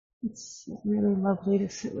It's really lovely to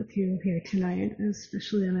sit with you here tonight,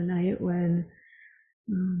 especially on a night when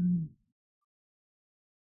um,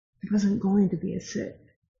 it wasn't going to be a sit.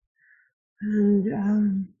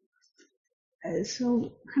 And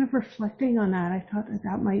so, kind of reflecting on that, I thought that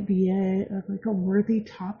that might be like a worthy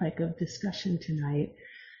topic of discussion tonight.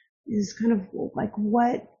 Is kind of like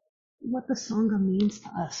what the Sangha means to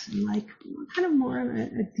us, and like kind of more on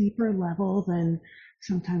a deeper level than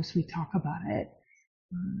sometimes we talk about it.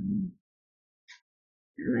 Um,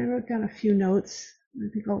 And I wrote down a few notes. I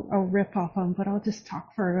think I'll rip off them, but I'll just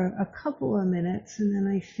talk for a couple of minutes. And then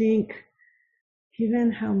I think,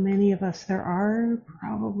 given how many of us there are,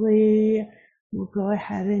 probably we'll go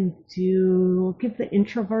ahead and we'll give the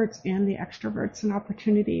introverts and the extroverts an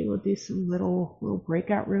opportunity. We'll do some little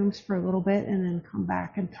breakout rooms for a little bit and then come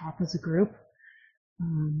back and talk as a group.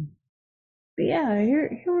 Um, but yeah,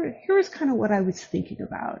 here was kind of what I was thinking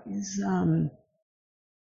about is,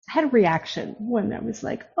 I had a reaction when I was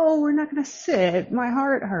like, oh, we're not going to sit. My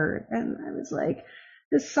heart hurt. And I was like,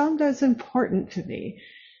 this song is important to me.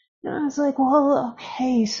 And I was like, well,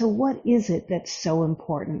 okay, so what is it that's so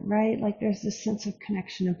important, right? Like there's this sense of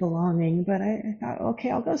connection and belonging, but I thought,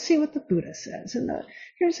 okay, I'll go see what the Buddha says. And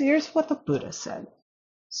here's what the Buddha said.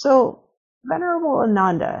 So Venerable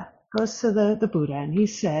Ananda goes to the Buddha and he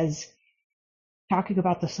says, talking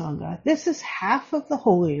about the Sangha. This is half of the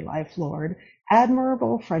holy life, Lord.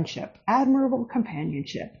 Admirable friendship, admirable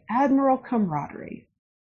companionship, admirable camaraderie.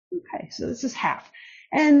 Okay, so this is half.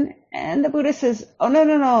 And the Buddha says, oh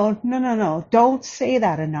no, don't say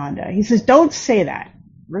that, Ananda. He says, don't say that.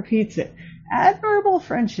 Repeats it. Admirable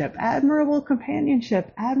friendship, admirable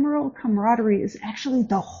companionship, admirable camaraderie is actually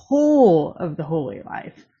the whole of the holy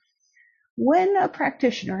life. When a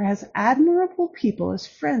practitioner has admirable people as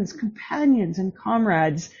friends, companions, and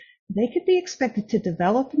comrades, they can be expected to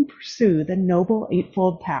develop and pursue the Noble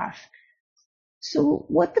Eightfold Path. So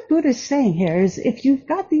what the Buddha is saying here is if you've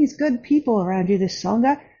got these good people around you, this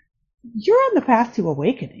Sangha, you're on the path to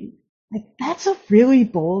awakening. Like that's a really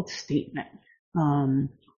bold statement. Um,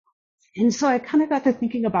 and so I kind of got to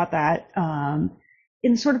thinking about that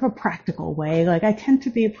in sort of a practical way. Like I tend to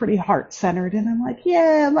be pretty heart centered, and I'm like,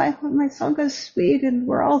 yeah, my Sangha's sweet, and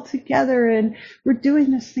we're all together, and we're doing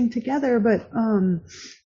this thing together. But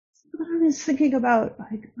I was thinking about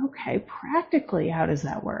like, okay, practically, how does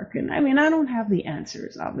that work? And I mean, I don't have the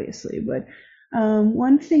answers, obviously, but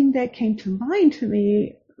one thing that came to mind to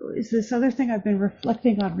me is this other thing I've been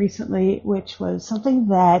reflecting on recently, which was something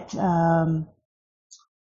that uh,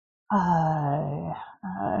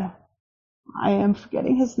 uh, I am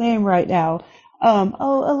forgetting his name right now.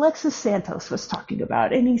 Alexis Santos was talking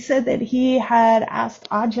about, and he said that he had asked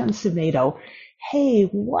Ajahn Sumedho, "Hey,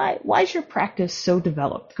 why's your practice so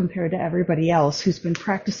developed compared to everybody else who's been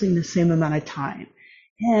practicing the same amount of time?"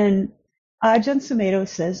 And Ajahn Sumedho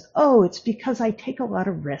says, "Oh, it's because I take a lot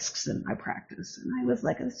of risks in my practice." And I was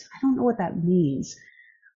like, I don't know what that means.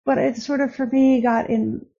 But it sort of, for me,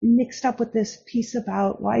 mixed up with this piece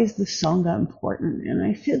about why is the Sangha important. And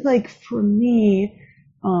I feel like for me,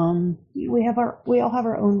 we all have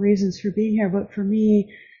our own reasons for being here, but for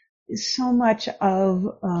me, so much of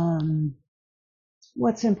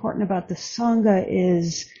what's important about the Sangha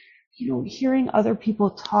is, hearing other people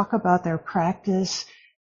talk about their practice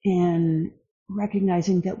and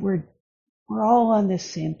recognizing that we're all on this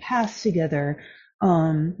same path together.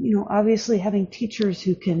 Obviously having teachers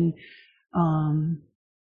who can,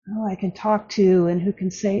 I can talk to and who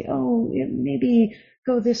can say, oh, maybe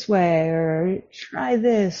go this way or try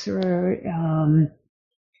this or,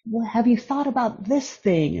 well, have you thought about this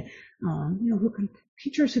thing?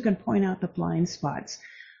 Teachers who can point out the blind spots.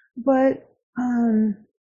 But,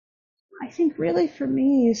 I think really for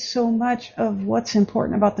me, so much of what's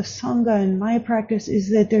important about the Sangha in my practice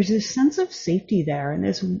is that there's this sense of safety there and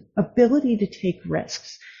this ability to take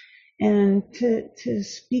risks and to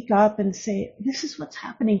speak up and say, this is what's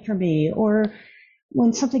happening for me. Or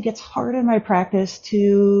when something gets hard in my practice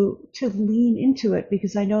to lean into it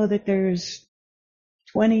because I know that there's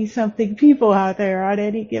 20 something people out there on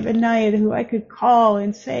any given night who I could call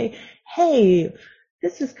and say, hey,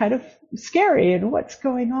 this is kind of scary and what's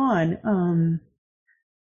going on.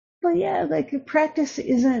 But yeah, like practice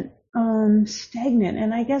isn't stagnant.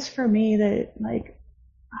 And I guess for me that like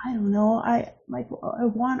I don't know, I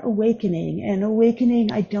want awakening, and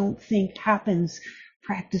awakening I don't think happens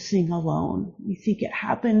practicing alone. I think it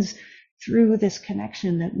happens through this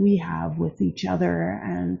connection that we have with each other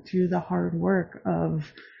and through the hard work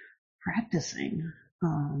of practicing.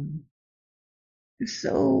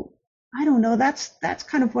 So I don't know. That's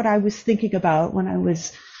kind of what I was thinking about when I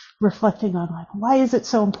was reflecting on like, why is it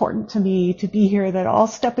so important to me to be here that I'll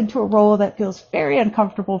step into a role that feels very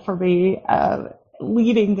uncomfortable for me,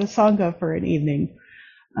 leading the Sangha for an evening.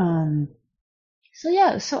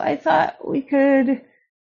 So I thought we could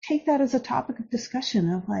take that as a topic of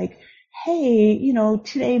discussion of like, hey,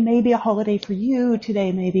 today may be a holiday for you,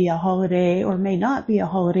 today may be a holiday or may not be a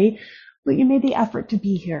holiday, but you made the effort to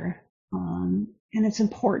be here. And it's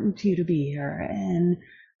important to you to be here. And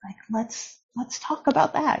like, let's talk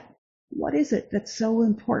about that. What is it that's so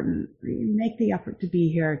important for you to make the effort to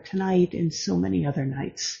be here tonight and so many other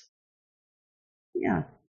nights? Yeah,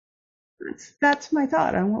 that's my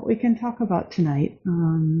thought on what we can talk about tonight.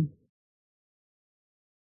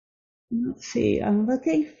 Let's see. I'm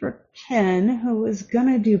looking for Ken, who was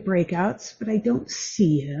gonna do breakouts, but I don't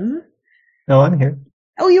see him. No, I'm here.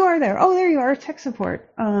 Oh, you are there. Oh, there you are. Tech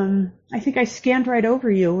support. I think I scanned right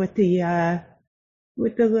over you with the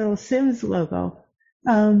little Sims logo.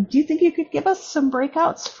 Do you think you could give us some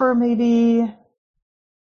breakouts for maybe, I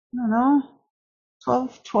don't know,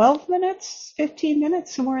 12 minutes, 15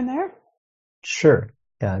 minutes, somewhere in there? Sure.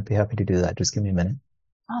 Yeah, I'd be happy to do that. Just give me a minute.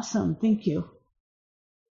 Awesome. Thank you.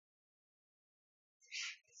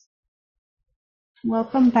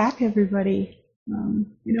 Welcome back, everybody.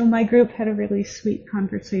 My group had a really sweet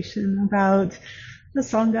conversation about the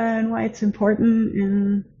Sangha and why it's important,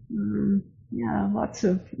 and yeah, lots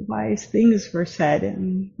of wise things were said.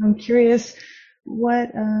 And I'm curious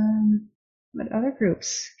what other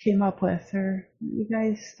groups came up with, or what you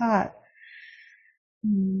guys thought.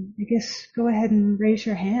 I guess go ahead and raise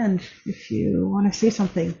your hand if you want to say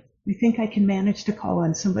something. I think I can manage to call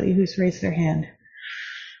on somebody who's raised their hand.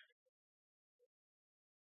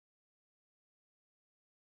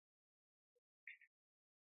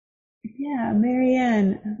 Yeah,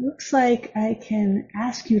 Marianne, it looks like I can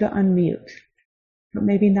ask you to unmute, but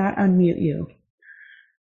maybe not unmute you.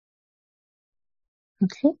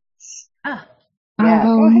 Okay. Yeah,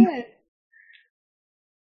 go ahead.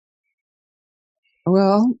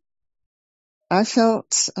 Well, I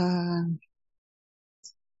felt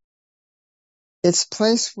it's a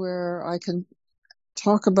place where I can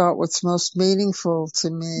talk about what's most meaningful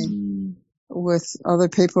to me with other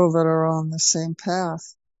people that are on the same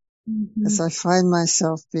path. As I find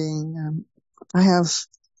myself being, I have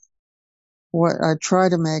what I try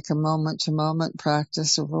to make a moment-to-moment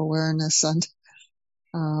practice of awareness, and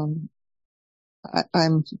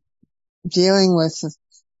I'm dealing with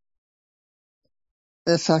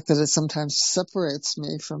the fact that it sometimes separates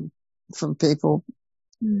me from people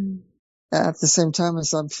at the same time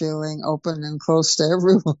as I'm feeling open and close to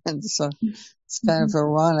everyone. So it's kind of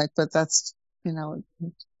ironic, but that's,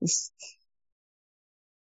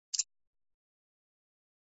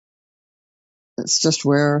 it's just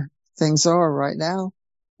where things are right now.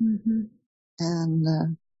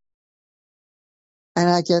 And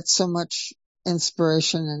I get so much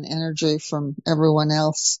inspiration and energy from everyone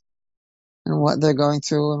else and what they're going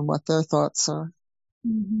through and what their thoughts are.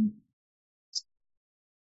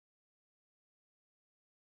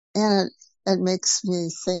 And it makes me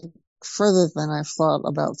think further than I've thought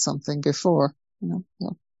about something before,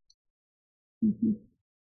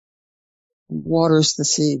 waters the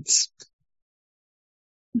seeds.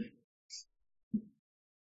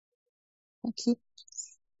 Thank you.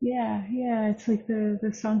 Yeah, it's like the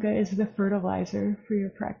Sangha is the fertilizer for your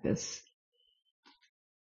practice.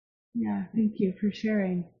 Yeah, thank you for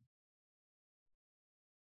sharing.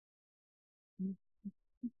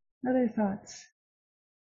 Other thoughts?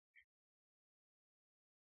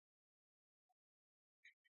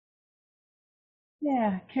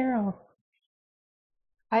 Yeah, Carol.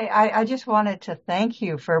 I just wanted to thank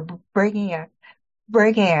you for bringing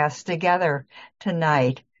us together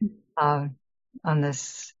tonight on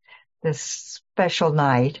this special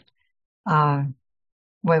night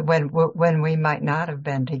when we might not have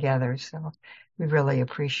been together. So we really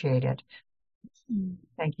appreciate it.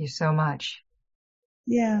 Thank you so much.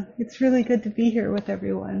 Yeah, it's really good to be here with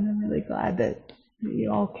everyone. I'm really glad that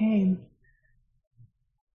you all came.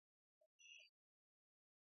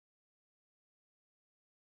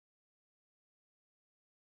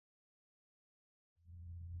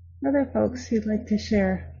 Other folks who'd like to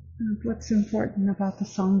share what's important about the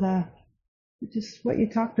Sangha, just what you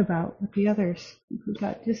talked about with the others. We've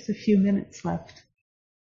got just a few minutes left.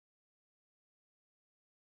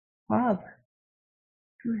 Bob,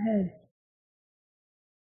 go ahead.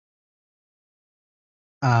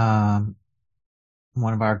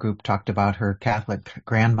 One of our group talked about her Catholic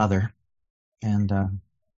grandmother and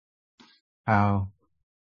how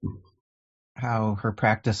her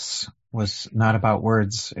practice was not about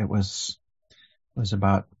words. It was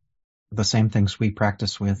about the same things we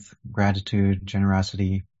practice with gratitude,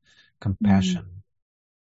 generosity, compassion,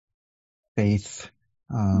 faith.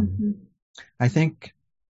 I think,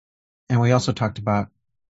 and we also talked about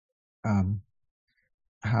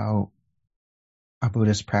how a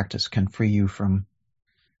Buddhist practice can free you from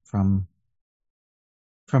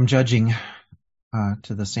judging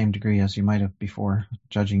to the same degree as you might have before,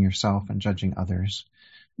 judging yourself and judging others.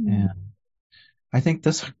 And I think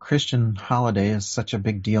this Christian holiday is such a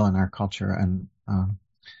big deal in our culture, and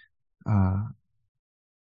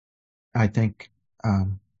I think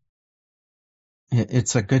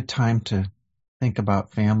it's a good time to think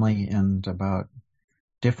about family and about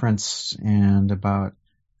difference and about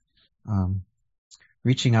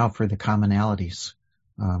reaching out for the commonalities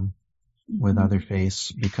with other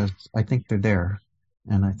faiths, because I think they're there,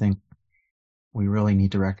 and I think we really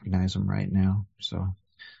need to recognize them right now. So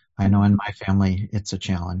I know in my family it's a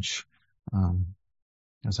challenge,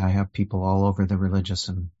 as I have people all over the religious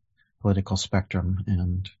and political spectrum,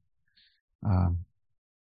 and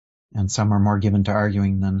some are more given to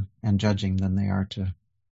arguing and judging than they are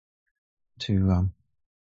to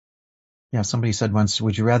somebody said once,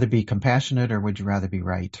 would you rather be compassionate or would you rather be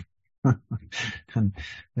right? And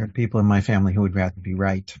there are people in my family who would rather be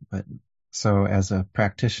right. But so as a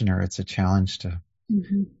practitioner, it's a challenge to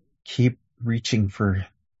keep reaching for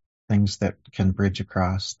things that can bridge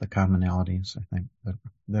across the commonalities, I think,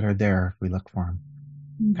 that are there if we look for them.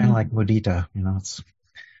 Kind of like mudita, it's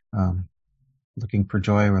looking for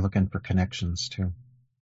joy or looking for connections too.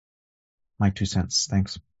 My 2 cents.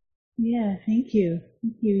 Thanks. Yeah, thank you.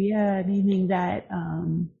 Thank you. Yeah, naming that,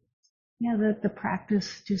 that the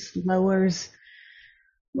practice just lowers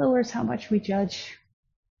how much we judge.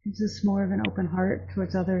 Gives us more of an open heart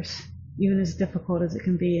towards others, even as difficult as it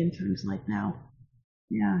can be in times like now.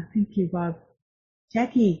 Yeah, thank you, Bob.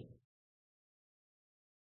 Jackie.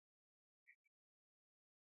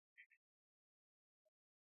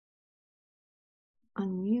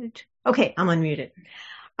 Unmute. Okay, I'm unmuted.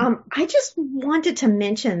 I just wanted to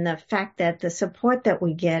mention the fact that the support that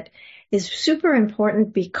we get is super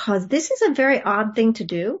important, because this is a very odd thing to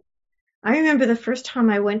do. I remember the first time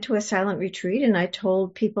I went to a silent retreat and I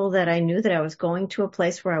told people that I knew that I was going to a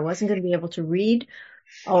place where I wasn't going to be able to read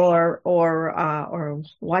or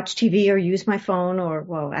watch TV or use my phone, or,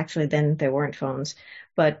 well, actually then there weren't phones,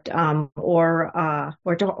 but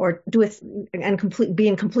or do it and be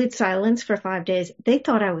in complete silence for 5 days. They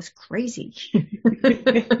thought I was crazy.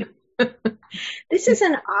 This is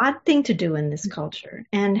an odd thing to do in this culture,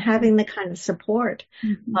 and having the kind of support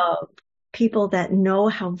of people that know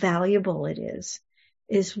how valuable it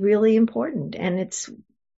is really important. And it's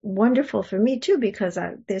wonderful for me too, because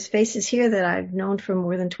there's faces here that I've known for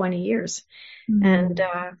more than 20 years. And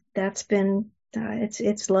that's been,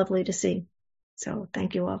 it's lovely to see. So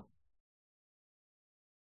thank you all.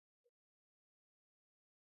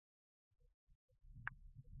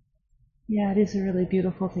 Yeah, it is a really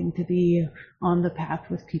beautiful thing to be on the path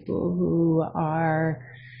with people who are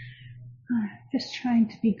just trying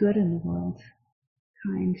to be good in the world,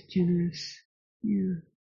 kind, generous. Yeah.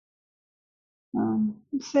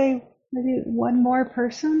 Let's say maybe one more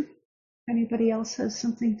person. Anybody else has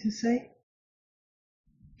something to say?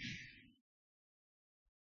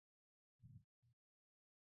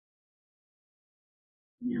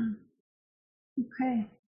 Yeah. Okay.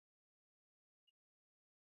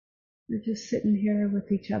 We're just sitting here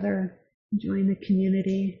with each other, enjoying the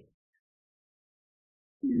community.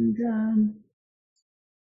 And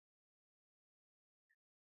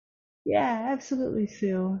yeah, absolutely,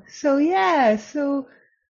 Sue. So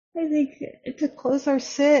I think to close our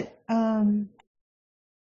sit,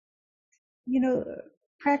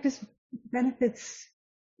 practice benefits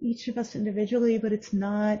each of us individually, but it's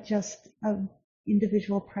not just an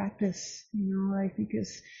individual practice. I think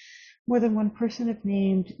as more than one person have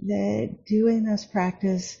named, that doing this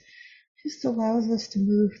practice just allows us to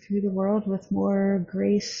move through the world with more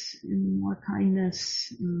grace and more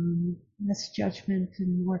kindness, less judgment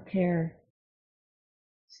and more care.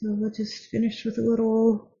 So we'll just finish with a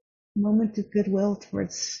little moment of goodwill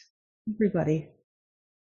towards everybody.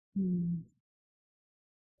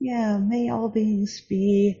 Yeah, may all beings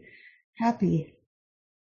be happy.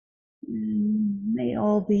 And may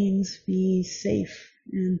all beings be safe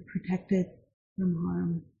and protected from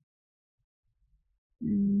harm.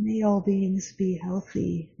 And may all beings be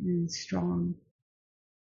healthy and strong.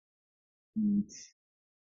 And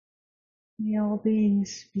may all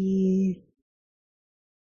beings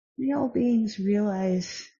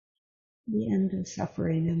realize the end of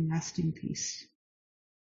suffering and lasting peace.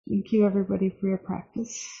 Thank you, everybody, for your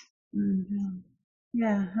practice. And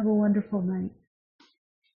have a wonderful night.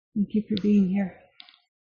 Thank you for being here.